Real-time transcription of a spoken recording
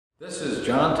This is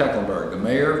John Tecklenburg, the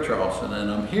mayor of Charleston, and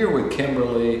I'm here with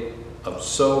Kimberly of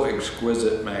So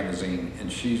Exquisite magazine,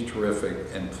 and she's terrific,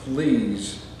 and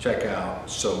please check out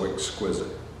So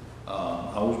Exquisite.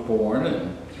 I was born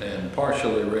and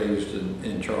partially raised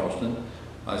in Charleston.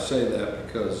 I say that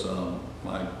because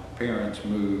my parents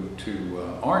moved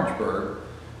to Orangeburg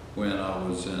when I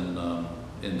was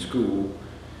in school,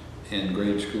 in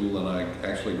grade school, and I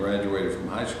actually graduated from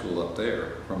high school up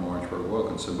there from Orangeburg,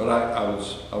 Wilkinson. But I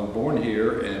was born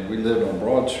here, and we lived on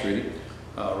Broad Street,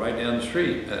 right down the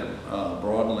street at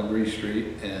Broad and Legree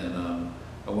Street, and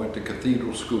I went to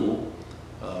Cathedral School,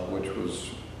 which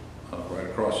was right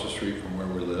across the street from where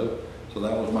we live. So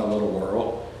that was my little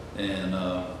world, and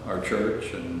our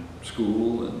church and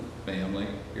school and family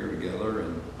here together.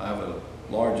 And I have a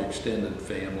large extended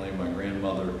family. My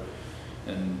grandmother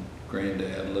and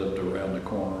granddad lived around the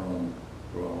corner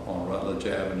on Rutledge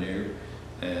Avenue,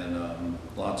 and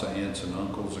lots of aunts and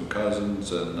uncles and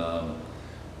cousins, and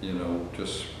you know,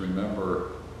 just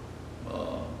remember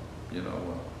you know,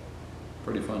 a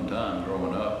pretty fun time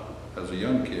growing up as a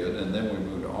young kid. And then we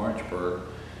moved to Orangeburg,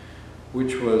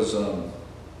 which was a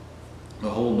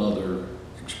whole nother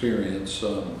experience.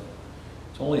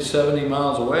 It's only 70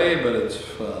 miles away, but it's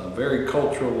very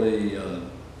culturally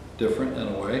different in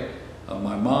a way.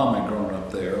 My mom had grown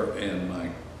up there, and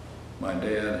my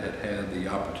dad had the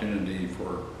opportunity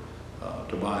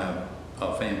to buy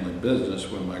a family business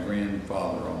when my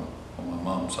grandfather on my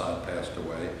mom's side passed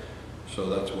away. So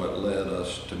that's what led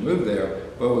us to move there.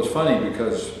 But it was funny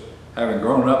because having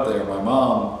grown up there, my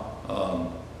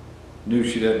mom knew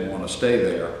she didn't want to stay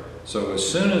there. So as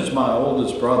soon as my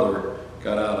oldest brother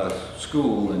got out of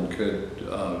school and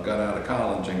got out of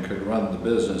college and could run the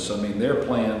business, I mean, their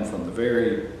plan from the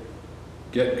very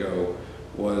get-go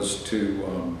was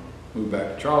to move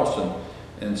back to Charleston.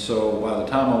 And so by the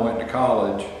time I went to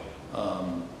college,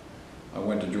 I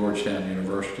went to Georgetown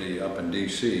University up in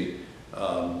DC.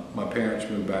 My parents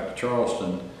moved back to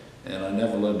Charleston, and I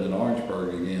never lived in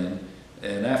Orangeburg again.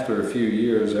 And after a few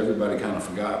years, everybody kind of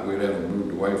forgot we'd ever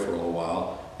moved away for a little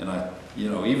while. And you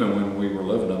know, even when we were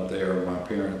living up there, my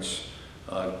parents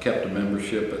kept a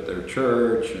membership at their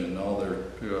church and all their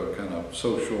kind of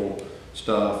social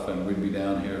stuff, and we'd be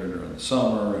down here during the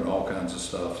summer and all kinds of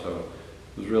stuff. So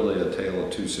it was really a tale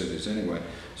of two cities anyway.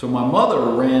 So my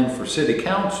mother ran for city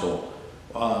council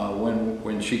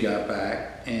when she got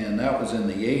back, and that was in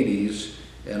the 80s,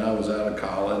 and I was out of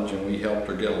college, and we helped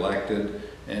her get elected.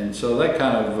 And so that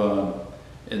kind of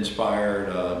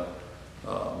inspired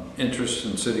interest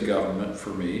in city government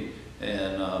for me,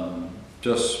 and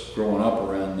just growing up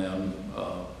around them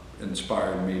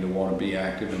inspired me to want to be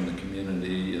active in the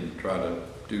community and try to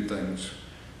do things,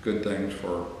 good things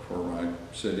for my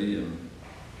city and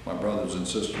my brothers and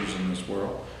sisters in this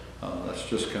world. That's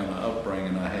just kind of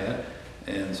upbringing I had.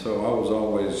 And so I was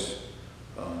always,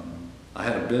 I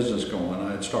had a business going.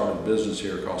 I had started a business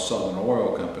here called Southern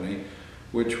Oil Company,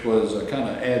 which was a kind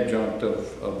of adjunct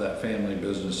of that family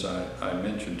business I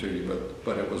mentioned to you,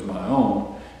 but it was my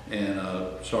own, and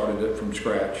started it from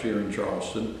scratch here in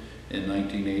Charleston in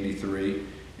 1983,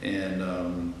 and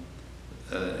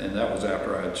that was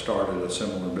after I had started a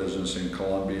similar business in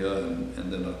Columbia, and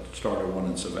then I started one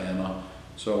in Savannah.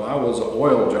 So I was an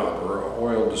oil jobber, an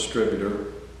oil distributor,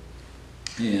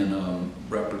 and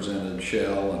represented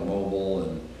Shell and Mobil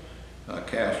and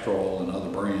Castrol and other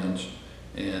brands,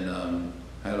 and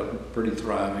had a pretty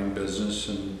thriving business,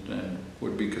 and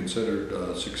would be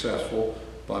considered successful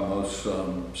by most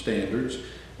standards,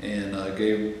 and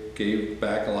gave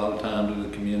back a lot of time to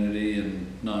the community and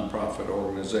nonprofit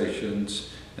organizations.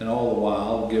 And all the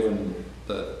while, given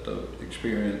that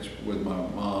experience with my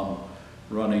mom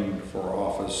running for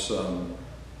office,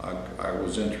 I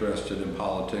was interested in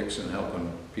politics and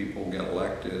helping people get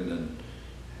elected, and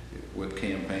with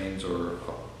campaigns are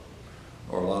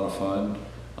a lot of fun.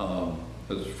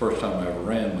 It was the first time I ever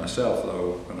ran myself,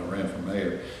 though, when I ran for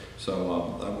mayor.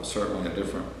 So that was certainly a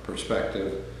different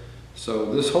perspective.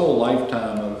 So this whole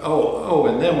lifetime of,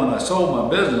 and then when I sold my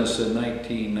business in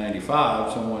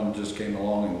 1995, someone just came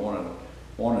along and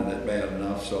wanted it bad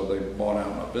enough, so they bought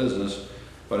out my business.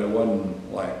 But it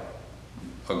wasn't like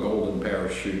a golden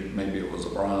parachute, maybe it was a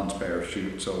bronze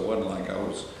parachute, so it wasn't like I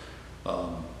was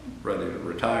ready to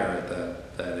retire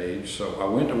at that age. So I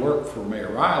went to work for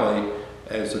Mayor Riley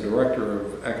as the Director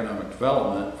of Economic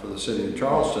Development for the city of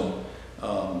Charleston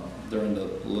during the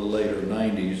little later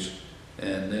 90s.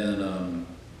 And then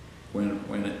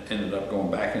when it ended up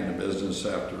going back into business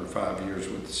after 5 years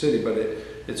with the city. But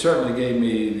it certainly gave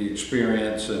me the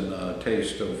experience and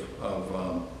taste of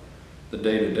the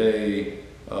day-to-day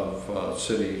of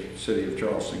city of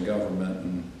Charleston government,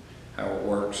 and how it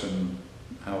works and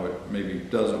how it maybe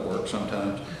doesn't work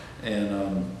sometimes.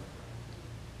 And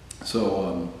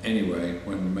anyway,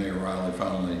 when Mayor Riley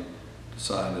finally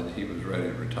decided he was ready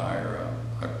to retire,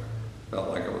 I felt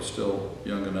like I was still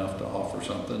young enough to offer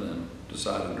something and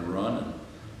decided to run, and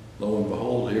lo and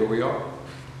behold, here we are.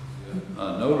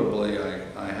 Notably,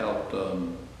 I helped,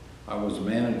 I was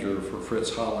manager for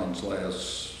Fritz Holling's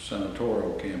last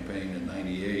senatorial campaign in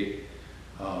 '98,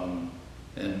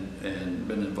 and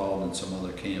been involved in some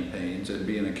other campaigns, and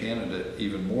being a candidate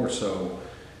even more so.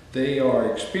 They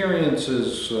are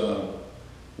experiences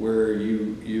where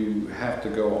you have to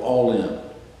go all in,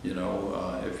 you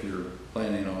know, if you're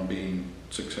planning on being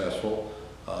successful,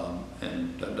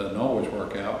 and that doesn't always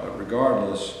work out, but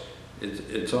regardless,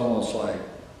 it's almost like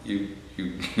you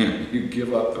you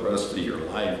give up the rest of your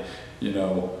life, you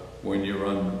know, when you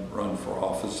run for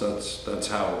office. That's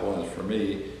how it was for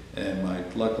me. And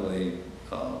luckily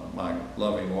my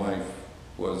loving wife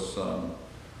was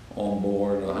on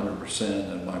board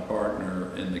 100%, and my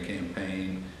partner in the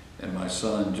campaign, and my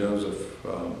son Joseph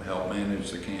helped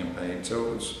manage the campaign.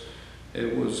 So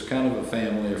it was kind of a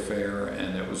family affair,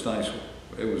 and it was nice.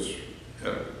 It was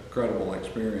an incredible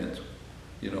experience,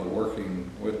 you know, working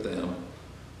with them.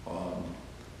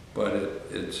 But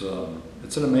it's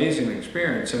an amazing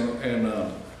experience, and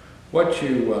the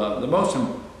most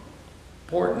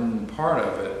important part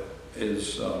of it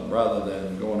is, rather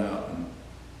than going out and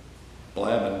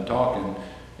blabbing and talking,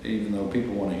 even though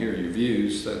people want to hear your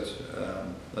views,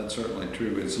 that's certainly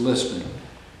true. It's listening,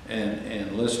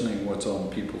 and listening what's on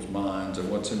people's minds and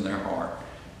what's in their heart.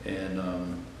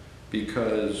 And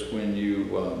because when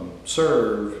you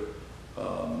serve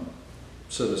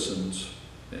citizens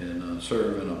and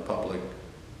serve in a public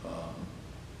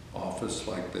office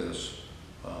like this,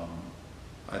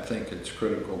 I think it's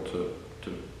critical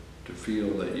to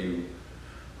feel that you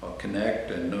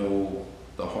connect and know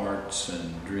the hearts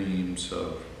and dreams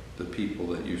of the people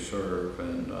that you serve,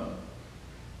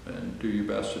 and do your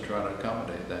best to try to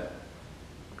accommodate that.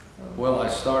 Well, I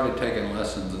started taking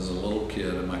lessons as a little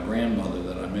kid, and my grandmother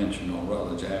that I mentioned on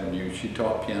Rutledge Avenue, she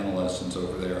taught piano lessons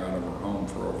over there out of her home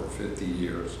for over 50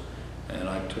 years. And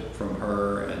I took from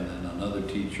her, and then another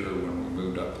teacher when we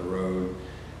moved up the road.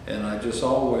 And I just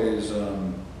always,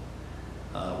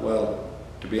 well,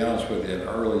 to be honest with you, at an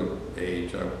early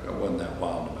age, I wasn't that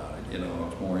wild about it. You know, I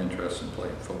was more interested in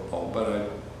playing football, but I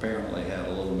apparently had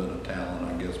a little bit of talent,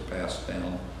 I guess, passed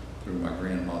down through my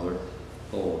grandmother,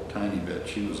 a little tiny bit.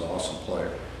 She was an awesome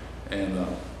player. And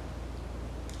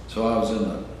so I was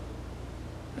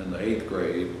in the 8th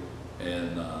grade,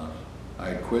 and I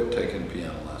had quit taking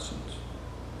piano lessons.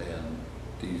 And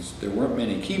there weren't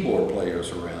many keyboard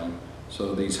players around,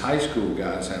 so these high school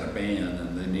guys had a band,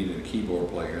 and they needed a keyboard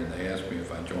player, and they asked me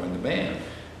if I joined the band.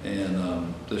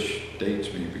 And this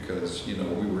dates me because, you know,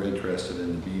 we were interested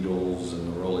in the Beatles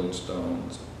and the Rolling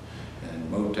Stones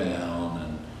and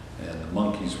Motown, and the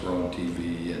Monkees were on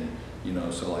TV, and, you know,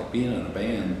 so like being in a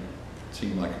band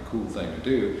seemed like a cool thing to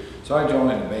do. So I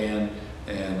joined the band,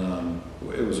 and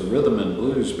it was a rhythm and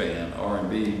blues band,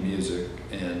 R&B music,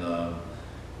 and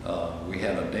we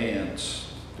had a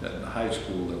dance at the high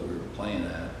school that we were playing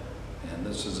at, and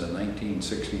this is in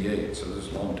 1968, so this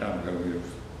is a long time ago. We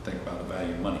think about the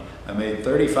value of money. I made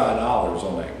 $35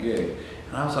 on that gig,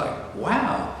 and I was like,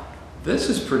 wow, this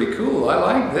is pretty cool. I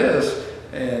like this.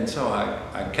 And so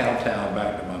I kowtowed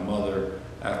back to my mother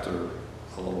after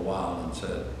a little while and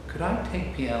said, could I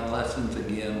take piano lessons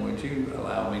again? Would you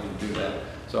allow me to do that?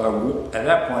 So at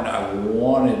that point, I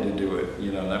wanted to do it.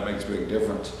 You know, that makes a big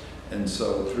difference. And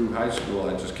so through high school,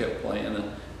 I just kept playing it.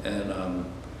 And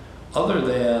other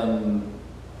than,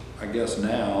 I guess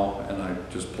now, and I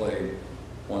just play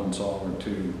one song or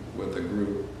two with a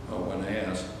group when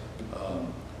asked,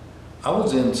 I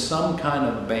was in some kind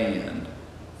of band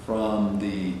from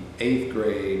the 8th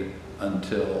grade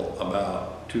until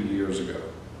about 2 years ago.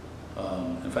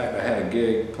 In fact, I had a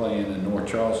gig playing in North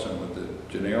Charleston with the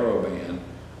Gennaro band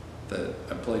that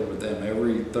I played with them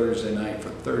every Thursday night for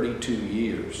 32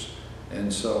 years.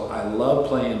 And so I love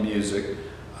playing music.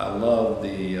 I love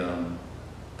the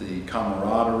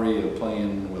camaraderie of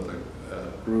playing with a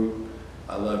group.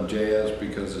 I love jazz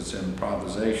because it's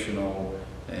improvisational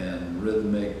and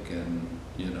rhythmic, and,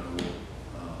 you know,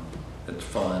 it's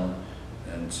fun.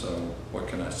 And so what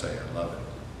can I say? I love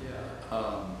it.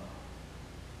 Yeah.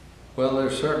 Well,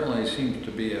 there certainly seems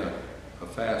to be a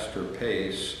faster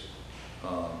pace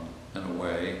in a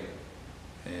way,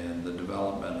 and the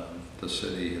development of the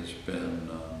city has been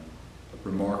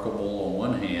remarkable on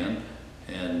one hand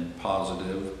and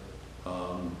positive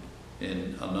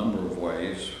in a number of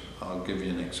ways. I'll give you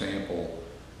an example.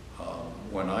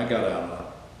 When I got out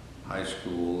of high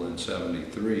school in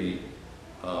 '73,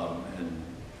 and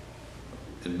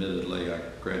admittedly I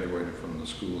graduated from the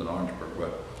school in Orangeburg,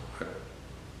 but I,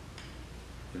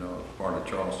 was part of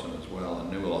Charleston as well, and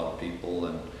knew a lot of people,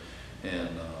 and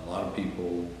a lot of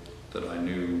people that I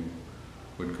knew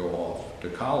would go off to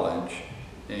college,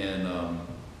 and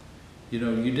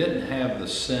you didn't have the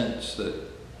sense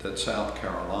that South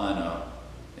Carolina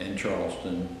and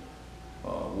Charleston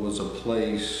was a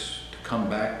place to come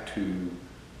back to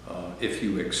if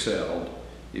you excelled,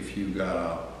 if you got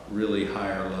a really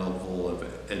higher level of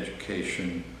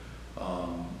education.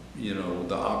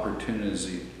 The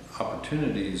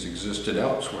opportunities existed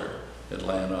elsewhere: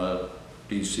 Atlanta,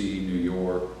 DC, New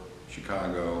York,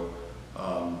 Chicago,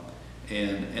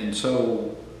 and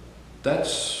so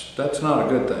that's not a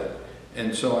good thing.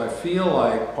 And so I feel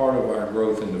like part of our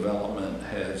growth and development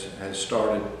has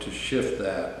started to shift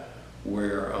that,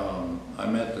 where I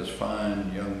met this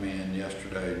fine young man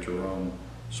yesterday, Jerome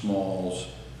Smalls,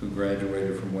 who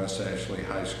graduated from West Ashley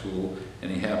High School,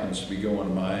 and he happens to be going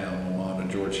to my alma mater,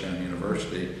 Georgetown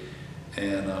University.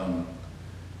 And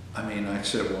I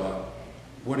said, well,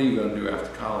 what are you going to do after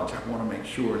college? I want to make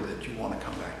sure that you want to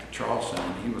come back to Charleston.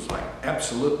 And he was like,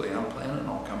 absolutely, I'm planning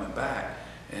on coming back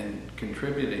and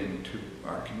contributing to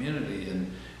our community.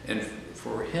 And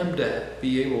for him to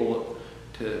be able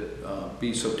to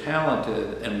be so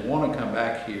talented and want to come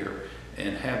back here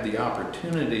and have the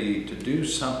opportunity to do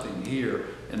something here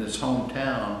in his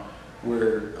hometown,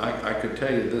 where I could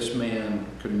tell you this man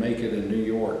could make it in New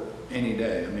York any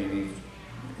day. I mean,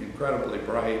 he's incredibly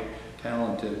bright,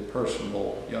 talented,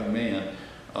 personable young man.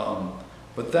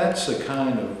 But that's the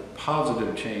kind of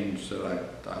positive change that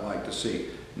I like to see.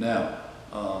 Now,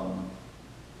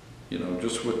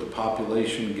 just with the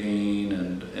population gain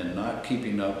and not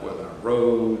keeping up with our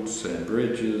roads and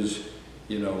bridges,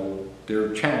 there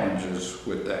are challenges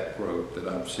with that growth that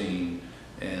I've seen.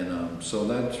 And so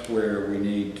that's where we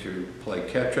need to play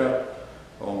catch up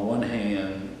on one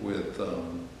hand with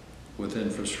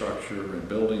infrastructure and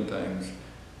building things,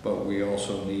 but we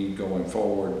also need, going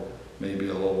forward, maybe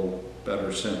a little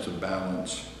better sense of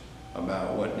balance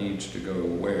about what needs to go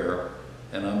where.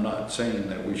 And I'm not saying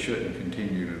that we shouldn't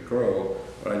continue to grow,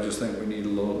 but I just think we need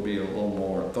to be a little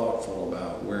more thoughtful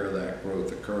about where that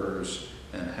growth occurs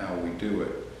and how we do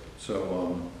it.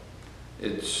 So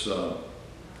it's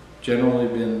generally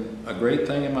been a great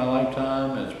thing in my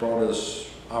lifetime. It's brought us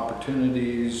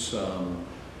opportunities.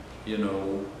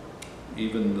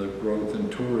 Even the growth in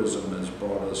tourism has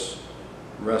brought us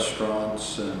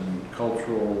restaurants and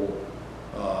cultural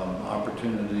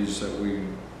opportunities that we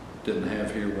didn't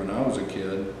have here when I was a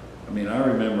kid. I mean, I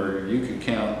remember you could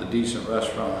count the decent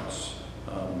restaurants,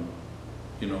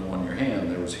 on your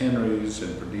hand. There was Henry's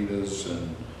and Perdita's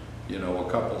and, a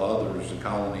couple others, the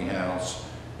Colony House.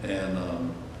 And,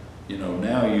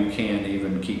 now you can't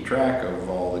even keep track of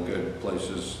all the good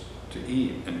places to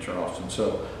eat in Charleston.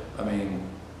 So, I mean,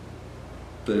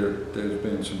 there's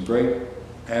been some great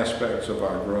aspects of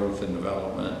our growth and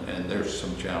development, and there's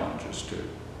some challenges too.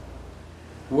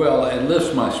 Well, it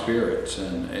lifts my spirits,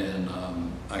 and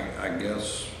I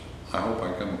guess, I hope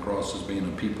I come across as being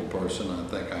a people person. I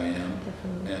think I am.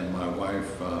 Definitely. And my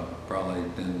wife probably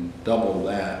then double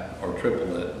that or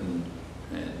triple it,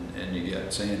 and you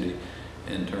get Sandy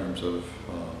in terms of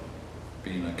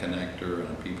being a connector and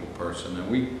a people person, and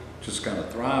we just kind of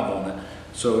thrive on it.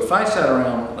 So if I sat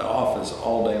around the office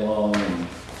all day long and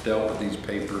dealt with these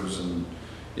papers and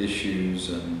issues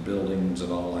and buildings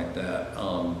and all like that,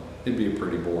 it'd be a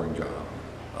pretty boring job.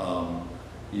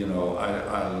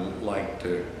 I like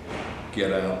to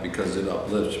get out because it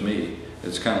uplifts me.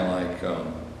 It's kind of like,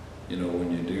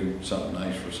 when you do something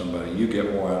nice for somebody, you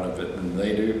get more out of it than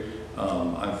they do.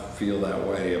 I feel that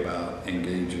way about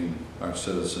engaging our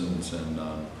citizens and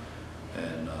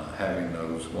having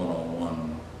those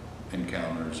one-on-one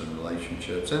encounters and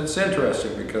relationships. And it's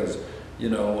interesting because,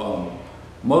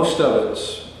 most of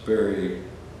it's very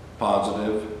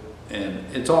positive, and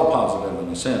it's all positive in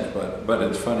a sense, but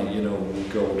it's funny, we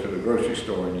go to the grocery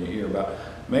store and you hear about,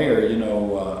 Mayor,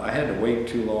 I had to wait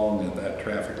too long at that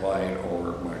traffic light,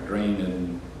 or my drain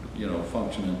isn't,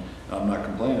 functioning. I'm not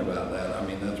complaining about that. I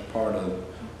mean, that's part of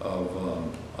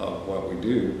what we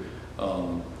do.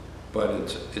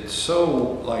 But it's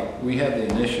so, like, we had the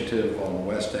initiative on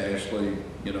West Ashley,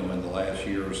 in the last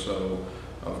year or so,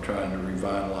 of trying to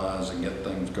revitalize and get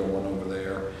things going over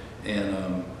there.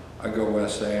 And I go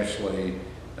West Ashley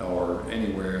or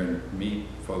anywhere and meet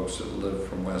folks that live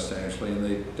from West Ashley,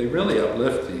 and they really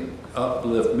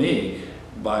uplift me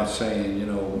by saying,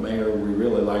 Mayor, we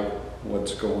really like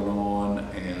what's going on,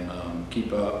 and keep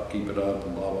it up,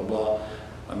 and blah, blah, blah.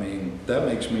 I mean, that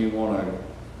makes me want to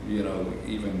you know,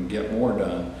 even get more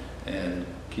done and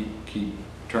keep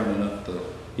turning up the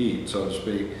heat, so to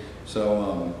speak.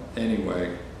 So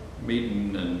anyway,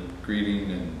 meeting and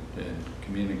greeting and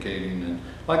communicating, and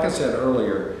like I said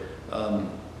earlier,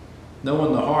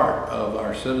 knowing the heart of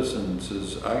our citizens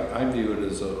is, I view it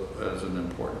as an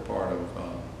important part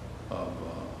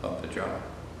of the job.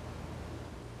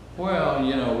 Well,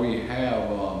 you know, we have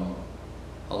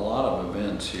a lot of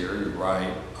events here, you're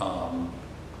right.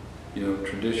 You know,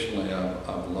 traditionally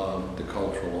I've loved the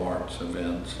cultural arts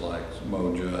events like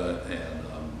Moja and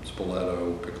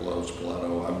Piccolo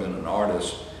Spoleto. I've been an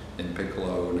artist in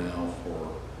piccolo now for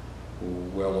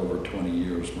well over 20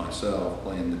 years myself,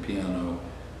 playing the piano.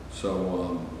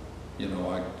 So, you know,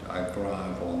 I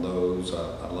thrive on those.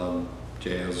 I love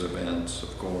jazz events,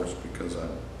 of course, because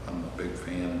I'm a big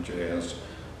fan of jazz.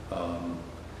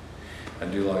 I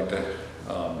do like to,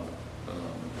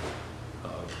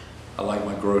 I like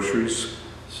my groceries,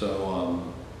 so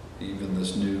even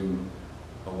this new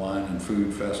wine and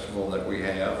food festival that we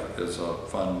have is a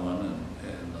fun one,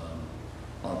 and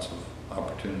lots of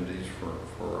opportunities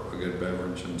for a good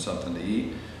beverage and something to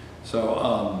eat.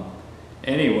 So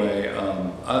anyway,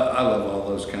 I love all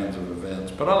those kinds of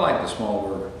events, but I like the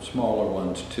smaller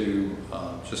ones too.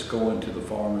 Just going to the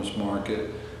farmers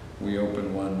market. We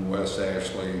opened one in West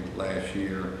Ashley last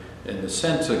year, and the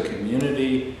sense of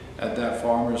community at that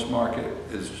farmers market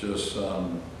is just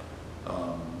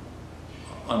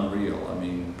unreal. I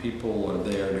mean, people are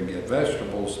there to get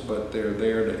vegetables, but they're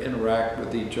there to interact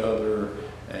with each other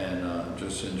and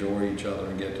just enjoy each other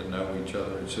and get to know each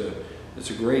other. It's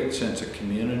a great sense of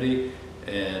community,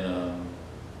 and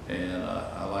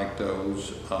I like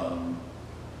those.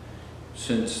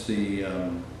 Since the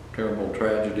terrible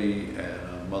tragedy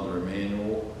at Mother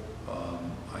Emanuel,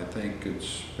 I think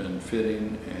it's been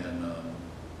fitting and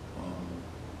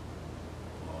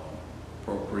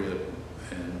appropriate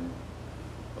and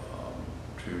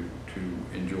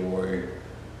to enjoy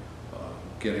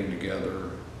getting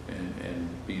together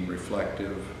and being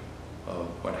reflective of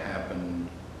what happened,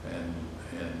 and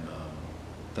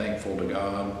thankful to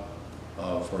God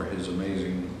for His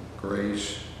amazing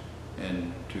grace,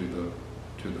 and to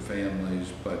the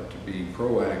families, but to be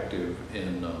proactive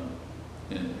in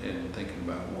thinking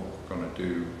about what we're going to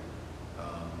do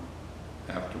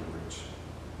afterwards.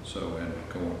 So, and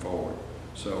going forward.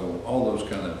 So all those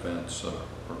kind of events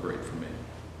are great for me.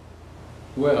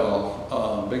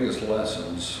 Well, biggest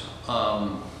lessons,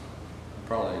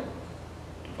 probably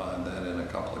divide that in a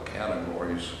couple of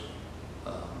categories.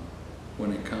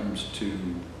 When it comes to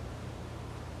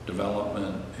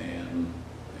development and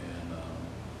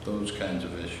those kinds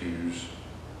of issues,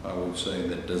 I would say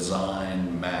that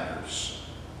design matters.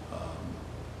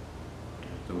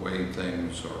 The way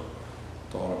things are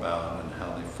thought about and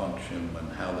how they function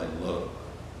and how they look,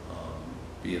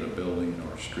 be it a building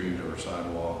or a street or a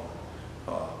sidewalk,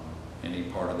 any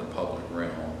part of the public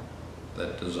realm,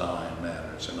 that design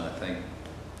matters. And I think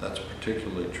that's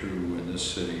particularly true in this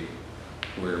city,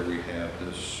 where we have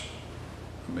this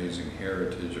amazing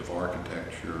heritage of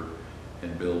architecture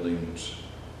and buildings,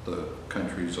 the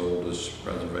country's oldest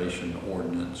preservation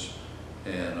ordinance,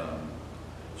 and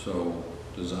so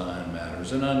design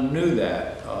matters. And I knew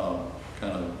that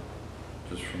kind of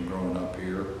just from growing up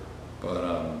here, but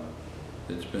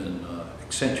it's been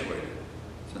accentuated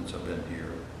since I've been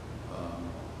here.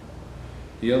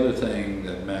 The other thing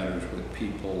that matters with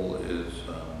people is,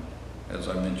 as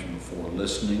I mentioned before,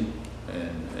 listening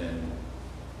and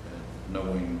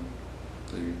knowing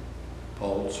the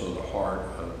pulse or the heart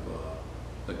of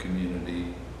the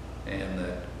community, and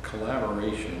that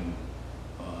collaboration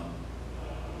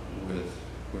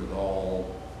with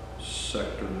all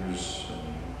sectors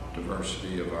and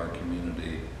diversity of our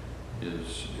community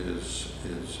is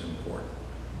important,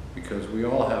 because we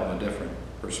all have a different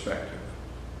perspective.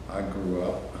 I grew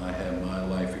up, I had my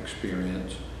life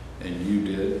experience, and you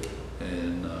did,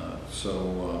 and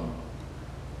so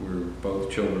we're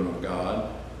both children of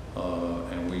God,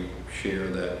 and we share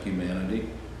that humanity,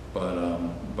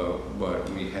 but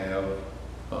we have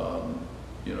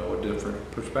you know, a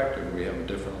different perspective. We have a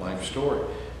different life story,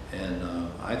 and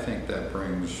I think that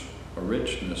brings a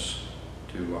richness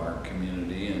to our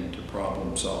community and to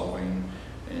problem solving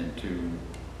and to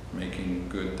making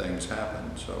good things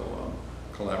happen. So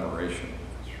collaboration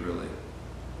is really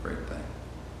a great thing.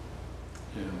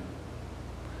 Yeah.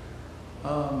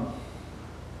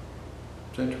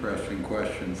 It's an interesting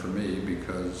question for me,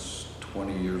 because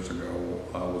 20 years ago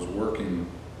I was working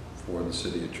for the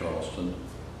city of Charleston.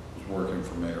 I was working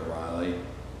for Mayor Riley,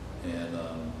 and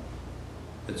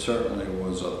it certainly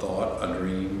was a thought, a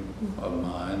dream of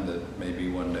mine, that maybe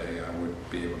one day I would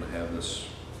be able to have this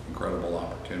incredible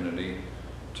opportunity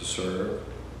to serve,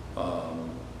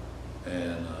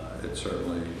 and it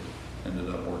certainly ended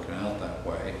up working out that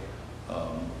way.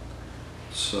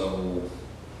 So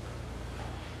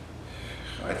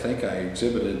I think I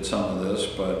exhibited some of this,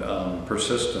 but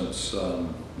persistence,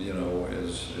 you know,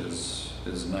 is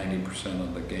 90%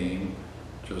 of the game.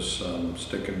 Just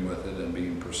sticking with it and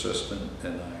being persistent,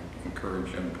 and I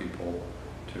encourage young people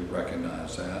to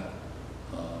recognize that.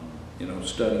 You know,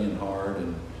 studying hard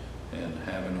and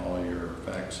having all your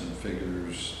facts and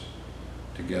figures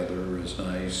together is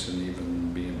nice, and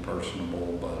even being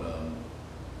personable, but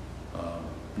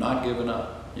not giving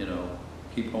up. You know,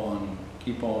 keep on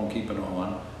keeping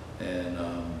on,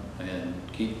 and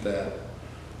keep that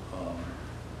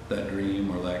that dream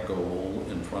or that goal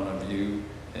in front of you,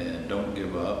 and don't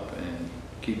give up, and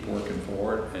keep working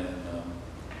for it, and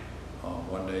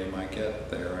one day you might get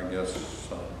there. I guess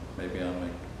maybe I'm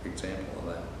an example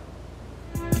of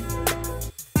that.